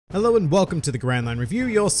Hello and welcome to the Grand Line Review,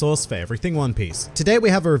 your source for everything One Piece. Today we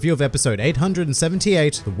have a review of episode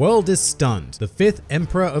 878, The World is Stunned. The fifth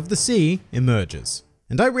Emperor of the Sea emerges.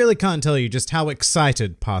 And I really can't tell you just how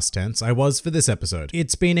excited, past tense, I was for this episode.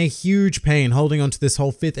 It's been a huge pain holding onto this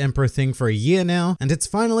whole fifth Emperor thing for a year now, and it's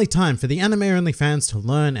finally time for the anime-only fans to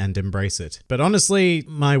learn and embrace it. But honestly,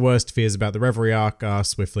 my worst fears about the Reverie arc are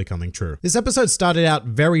swiftly coming true. This episode started out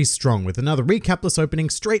very strong with another recapless opening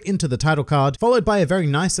straight into the title card, followed by a very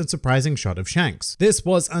nice and surprising shot of Shanks. This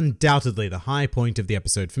was undoubtedly the high point of the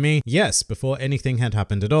episode for me, yes, before anything had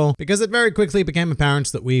happened at all, because it very quickly became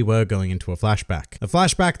apparent that we were going into a flashback. A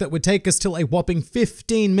flashback that would take us till a whopping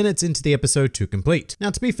 15 minutes into the episode to complete. Now,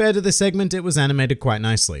 to be fair to this segment, it was animated quite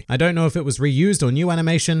nicely. I don't know if it was reused or new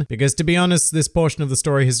animation, because to be honest, this portion of the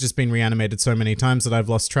story has just been reanimated so many times that I've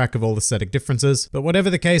lost track of all the aesthetic differences. But whatever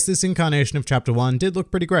the case, this incarnation of Chapter 1 did look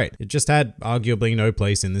pretty great. It just had arguably no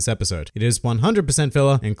place in this episode. It is 100%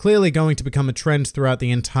 filler and clearly going to become a trend throughout the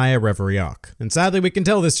entire Reverie arc. And sadly, we can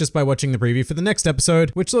tell this just by watching the preview for the next episode,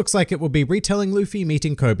 which looks like it will be retelling Luffy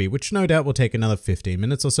meeting Kobe, which no doubt will take another 15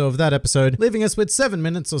 minutes or so of that episode, leaving us with 7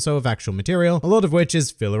 minutes or so of actual material, a lot of which is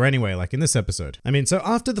filler anyway, like in this episode. So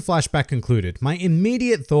after the flashback concluded, my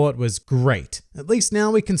immediate thought was great. At least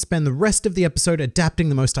now we can spend the rest of the episode adapting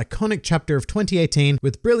the most iconic chapter of 2018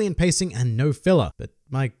 with brilliant pacing and no filler. But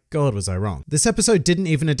my God, was I wrong. This episode didn't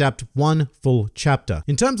even adapt one full chapter.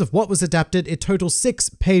 In terms of what was adapted, it totals 6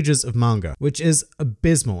 pages of manga, which is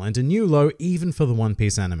abysmal and a new low even for the One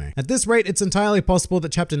Piece anime. At this rate, it's entirely possible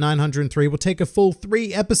that chapter 903 will take a full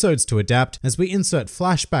 3 episodes to adapt as we insert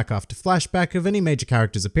flashback after flashback of any major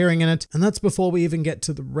characters appearing in it, and that's before we even get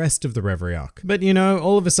to the rest of the Reverie arc. But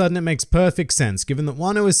all of a sudden it makes perfect sense given that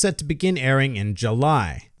Wano is set to begin airing in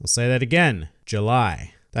July. I'll say that again,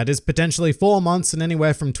 July. That is potentially 4 months and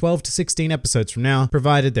anywhere from 12 to 16 episodes from now,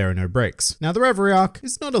 provided there are no breaks. Now, the Reverie arc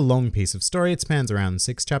is not a long piece of story. It spans around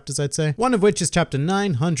 6 chapters, I'd say. One of which is chapter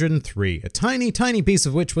 903, a tiny piece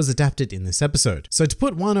of which was adapted in this episode. So to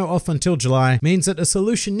put Wano off until July means that a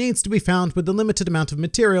solution needs to be found with the limited amount of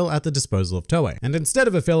material at the disposal of Toei. And instead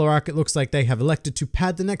of a filler arc, it looks like they have elected to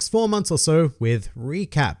pad the next 4 months or so with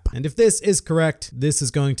recap. And if this is correct, this is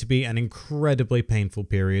going to be an incredibly painful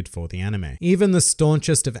period for the anime. Even the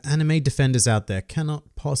staunchest of anime defenders out there cannot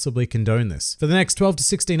possibly condone this. For the next 12 to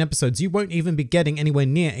 16 episodes, you won't even be getting anywhere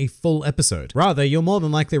near a full episode. Rather, you'll more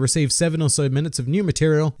than likely receive 7 or so minutes of new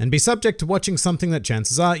material and be subject to watching something that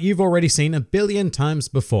chances are you've already seen a billion times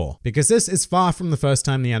before, because this is far from the first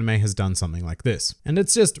time the anime has done something like this. And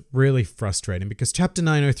it's just really frustrating because chapter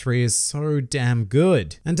 903 is so damn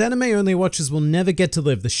good. And anime-only watchers will never get to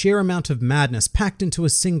live the sheer amount of madness packed into a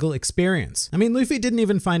single experience. Luffy didn't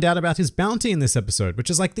even find out about his bounty in this episode,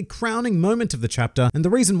 which is like the crowning moment of the chapter and the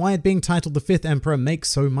reason why it being titled The Fifth Emperor makes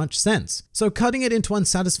so much sense. So cutting it into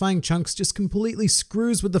unsatisfying chunks just completely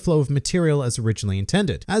screws with the flow of material as originally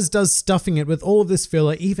intended, as does stuffing it with all of this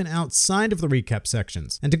filler even outside of the recap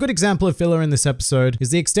sections. And a good example of filler in this episode is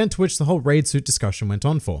the extent to which the whole raid suit discussion went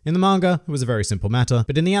on for. In the manga, it was a very simple matter,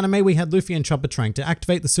 but in the anime we had Luffy and Chopper trying to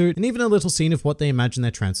activate the suit and even a little scene of what they imagined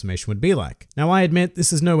their transformation would be like. Now I admit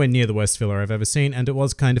this is nowhere near the worst filler I've ever seen, and it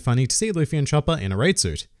was kind of funny to see Luffy and Chopper in a raid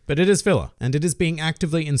suit. But it is filler, and it is being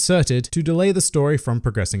actively inserted to delay the story from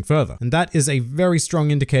progressing further. And that is a very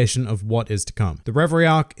strong indication of what is to come. The Reverie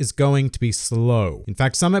arc is going to be slow. In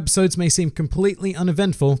fact, some episodes may seem completely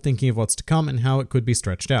uneventful, thinking of what's to come and how it could be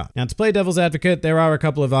stretched out. Now, to play devil's advocate, there are a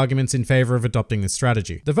couple of arguments in favor of adopting this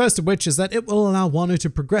strategy. The first of which is that it will allow Wano to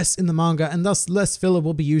progress in the manga, and thus less filler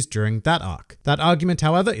will be used during that arc. That argument,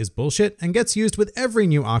 however, is bullshit and gets used with every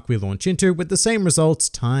new arc we launch into with the same results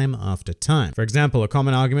time after time. For example, a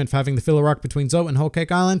common argument for having the filler arc between Zou and Whole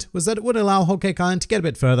Cake Island was that it would allow Whole Cake Island to get a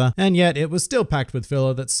bit further, and yet it was still packed with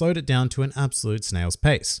filler that slowed it down to an absolute snail's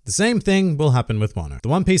pace. The same thing will happen with Wano. The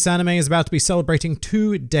One Piece anime is about to be celebrating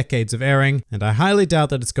 2 decades of airing, and I highly doubt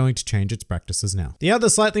that it's going to change its practices now. The other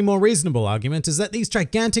slightly more reasonable argument is that these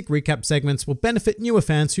gigantic recap segments will benefit newer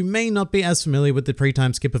fans who may not be as familiar with the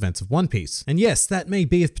pre-time skip events of One Piece. And yes, that may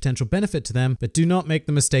be of potential benefit to them, but do not make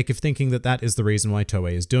the mistake of thinking that that is the reason why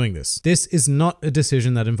Toei is doing this. This is not a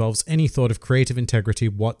decision that involves any thought of creative integrity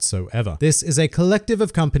whatsoever. This is a collective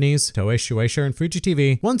of companies, Toei, Shueisha, and Fuji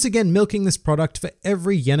TV, once again milking this product for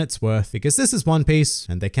every yen it's worth because this is One Piece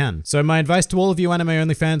and they can. So my advice to all of you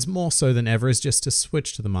anime-only fans, more so than ever, is just to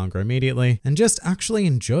switch to the manga immediately and just actually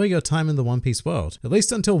enjoy your time in the One Piece world, at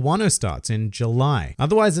least until Wano starts in July.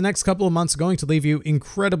 Otherwise, the next couple of months are going to leave you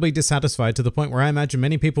incredibly dissatisfied to the point where I imagine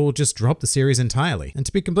many people will just drop the series entirely. And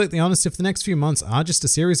to be completely honest, if the next few months are just a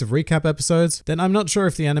series of recap episodes, then I'm not sure if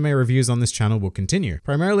if the anime reviews on this channel will continue,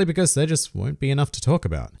 primarily because there just won't be enough to talk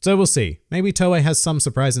about. So we'll see. Maybe Toei has some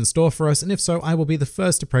surprise in store for us, and if so, I will be the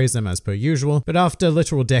first to praise them as per usual, but after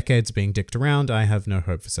literal decades being dicked around, I have no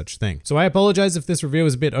hope for such a thing. So I apologize if this review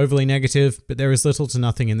is a bit overly negative, but there is little to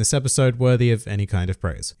nothing in this episode worthy of any kind of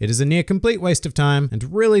praise. It is a near complete waste of time,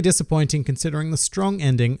 and really disappointing considering the strong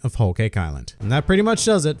ending of Whole Cake Island. And that pretty much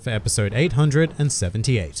does it for episode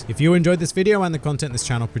 878. If you enjoyed this video and the content this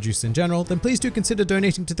channel produces in general, then please do consider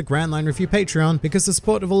donating to the Grand Line Review Patreon, because the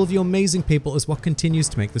support of all of you amazing people is what continues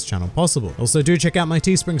to make this channel possible. Also do check out my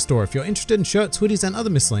Teespring store if you're interested in shirts, hoodies, and other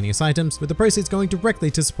miscellaneous items, with the proceeds going directly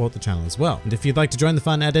to support the channel as well. And if you'd like to join the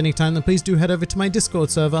fun at any time, then please do head over to my Discord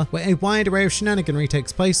server, where a wide array of shenaniganry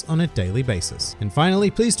takes place on a daily basis. And finally,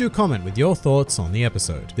 please do comment with your thoughts on the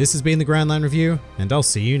episode. This has been the Grand Line Review, and I'll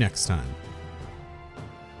see you next time.